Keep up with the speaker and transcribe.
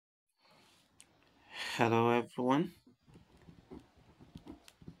Hello everyone.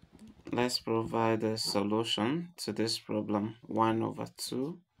 Let's provide a solution to this problem. 1 over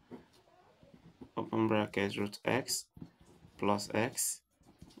 2 open bracket root x plus x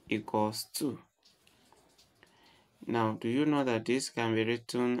equals 2. Now, do you know that this can be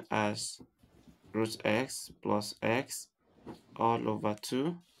written as root x plus x all over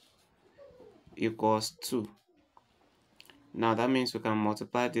 2 equals 2. Now that means we can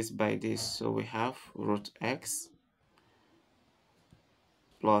multiply this by this. So we have root x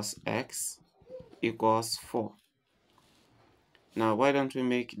plus x equals 4. Now, why don't we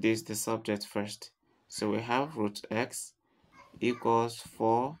make this the subject first? So we have root x equals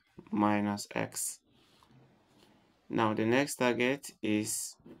 4 minus x. Now, the next target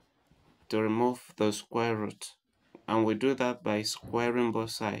is to remove the square root, and we do that by squaring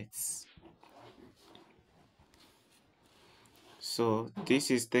both sides. So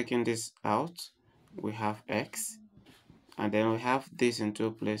this is taking this out. We have x, and then we have this in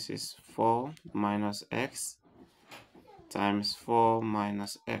two places, 4 minus x times 4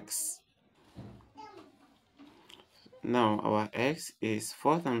 minus x. Now our x is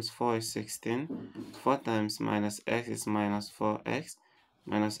 4 times 4 is 16, 4 times minus x is minus 4x,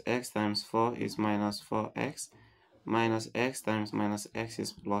 minus x times 4 is minus 4x, minus x times minus x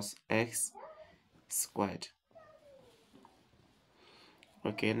is plus x squared.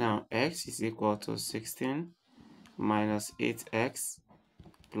 Okay, now x is equal to 16 minus 8x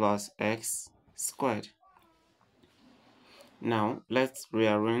plus x squared. Now let's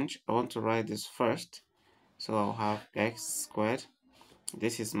rearrange. I want to write this first. So I'll have x squared.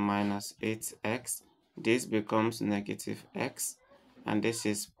 This is minus 8x. This becomes negative x. And this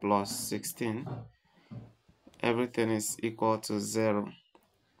is plus 16. Everything is equal to 0.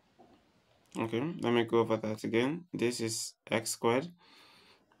 Okay, let me go over that again. This is x squared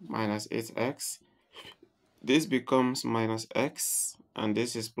minus 8x. This becomes minus x. And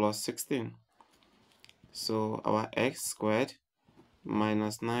this is plus 16. So our x squared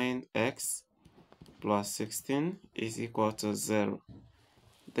minus 9x plus 16 is equal to 0.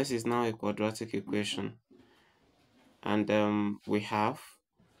 This is now a quadratic equation. And we have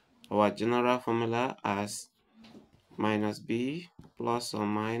our general formula as minus b plus or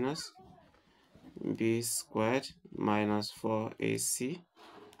minus b squared minus 4ac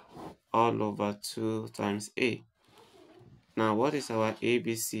all over 2 times a. Now, what is our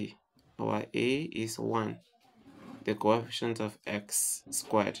ABC? Our a is 1, the coefficient of x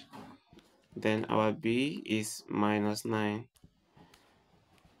squared. Then our b is minus 9,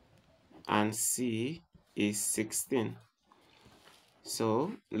 and c is 16.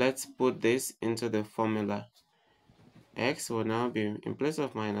 So let's put this into the formula. X will now be, in place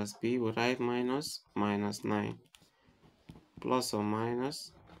of minus b, we'll write minus 9 plus or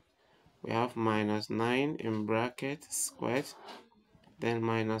minus. We have minus 9 in bracket squared. Then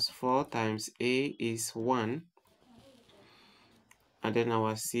minus 4 times a is 1. And then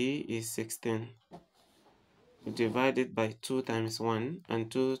our c is 16. We divide it by 2 times 1. And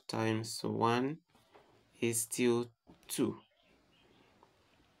 2 times 1 is still 2.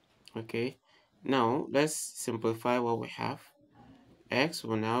 Okay. Now let's simplify what we have. X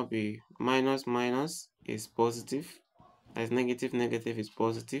will now be minus is positive. As negative is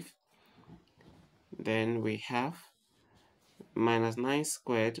positive. Then we have minus 9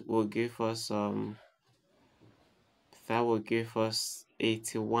 squared will give us that will give us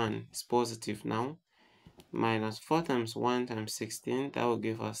 81. It's positive now. Minus 4 times 1 times 16, that will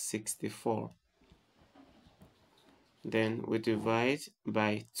give us 64. Then we divide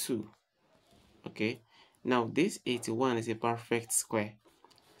by 2. Okay. Now this 81 is a perfect square.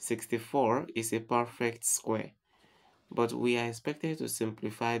 64 is a perfect square. But we are expected to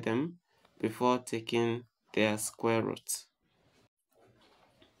simplify them before taking their square root.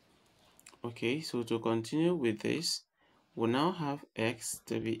 Okay, so to continue with this, we now have x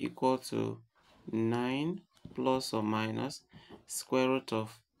to be equal to 9 plus or minus square root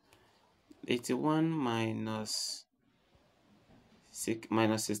of 81 minus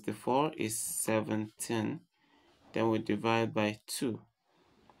 64 is 17. Then we divide by 2.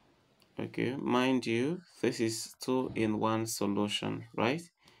 Okay, mind you, this is 2-in-1 solution, right?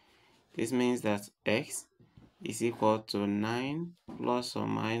 This means that x is equal to 9 plus or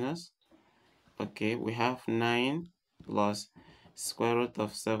minus. Okay, we have 9 plus square root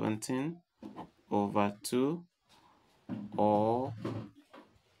of 17 over 2, or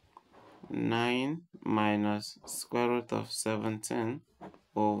 9 minus square root of 17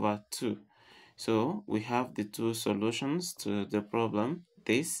 over 2. So we have the two solutions to the problem,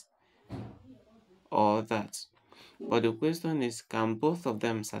 this or that. But the question is, can both of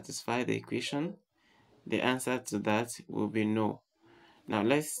them satisfy the equation? The answer to that will be no. Now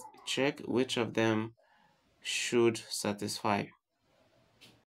let's check which of them should satisfy.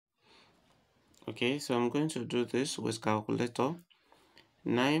 Okay, so I'm going to do this with calculator.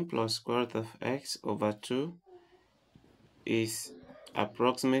 9 plus square root of x over 2 is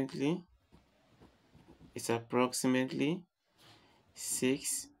approximately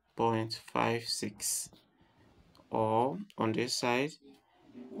 6.56, or on this side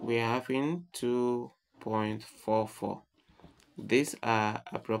we are having 2.44. These are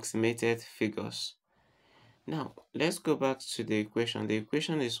approximated figures. Now let's go back to the equation. The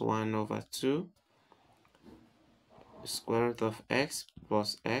equation is 1 over 2 square root of x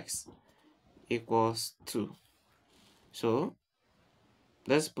plus x equals 2. So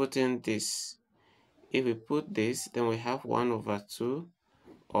let's put in this. If we put this, then we have 1 over 2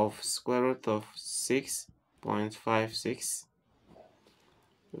 of square root of 6.56.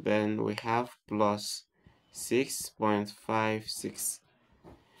 Then we have plus 6.56.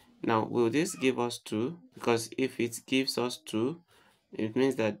 Now, will this give us 2? Because if it gives us 2, it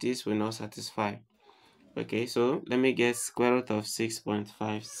means that this will not satisfy. Okay, so let me get square root of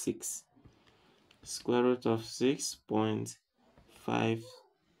 6.56. Square root of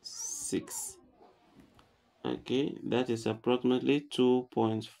 6.56. Okay, that is approximately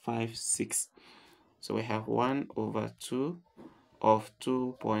 2.56. So we have 1 over 2 of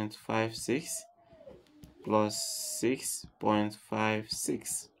 2.56 plus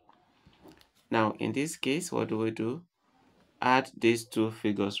 6.56. Now, in this case, what do? Add these two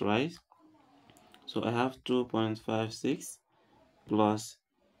figures, right? So I have 2.56 plus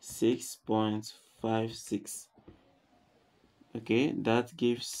 6.56. Okay, that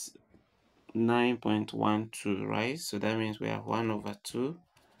gives 9.12, right? So that means we have 1 over 2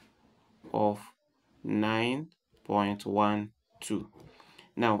 of 9.12.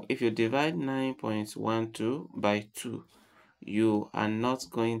 Now, if you divide 9.12 by 2, you are not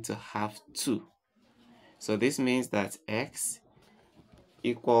going to have 2. So this means that x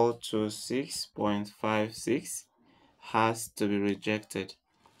equal to 6.56 has to be rejected.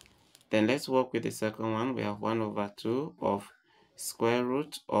 Then let's work with the second one. We have 1 over 2 of square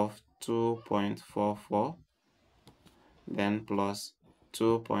root of 2.44, then plus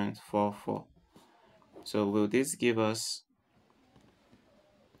 2.44. So will this give us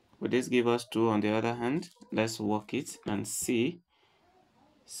 2 on the other hand? Let's work it and see.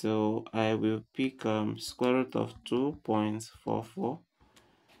 So I will pick square root of 2.44.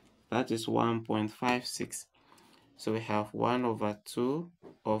 That is 1.56. So we have 1 over 2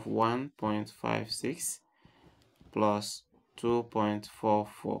 of 1.56 plus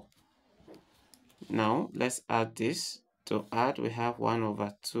 2.44. Now let's add this. To add, we have 1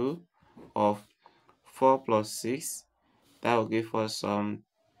 over 2 of 4 plus 6. That will give us 10.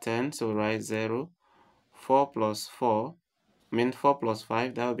 So write 0. 4 plus 4, 4 plus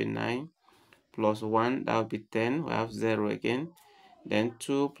 5, that will be 9. Plus 1, that will be 10. We have 0 again. Then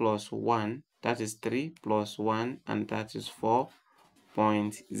 2 plus 1, that is 3, plus 1, and that is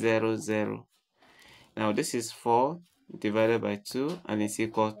 4.00. Now this is 4 divided by 2, and it's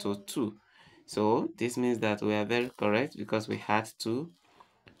equal to 2. So this means that we are very correct because we had 2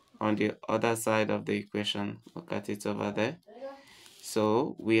 on the other side of the equation. Look at it over there.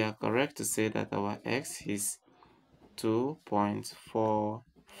 So we are correct to say that our x is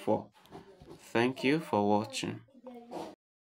 2.44. Thank you for watching.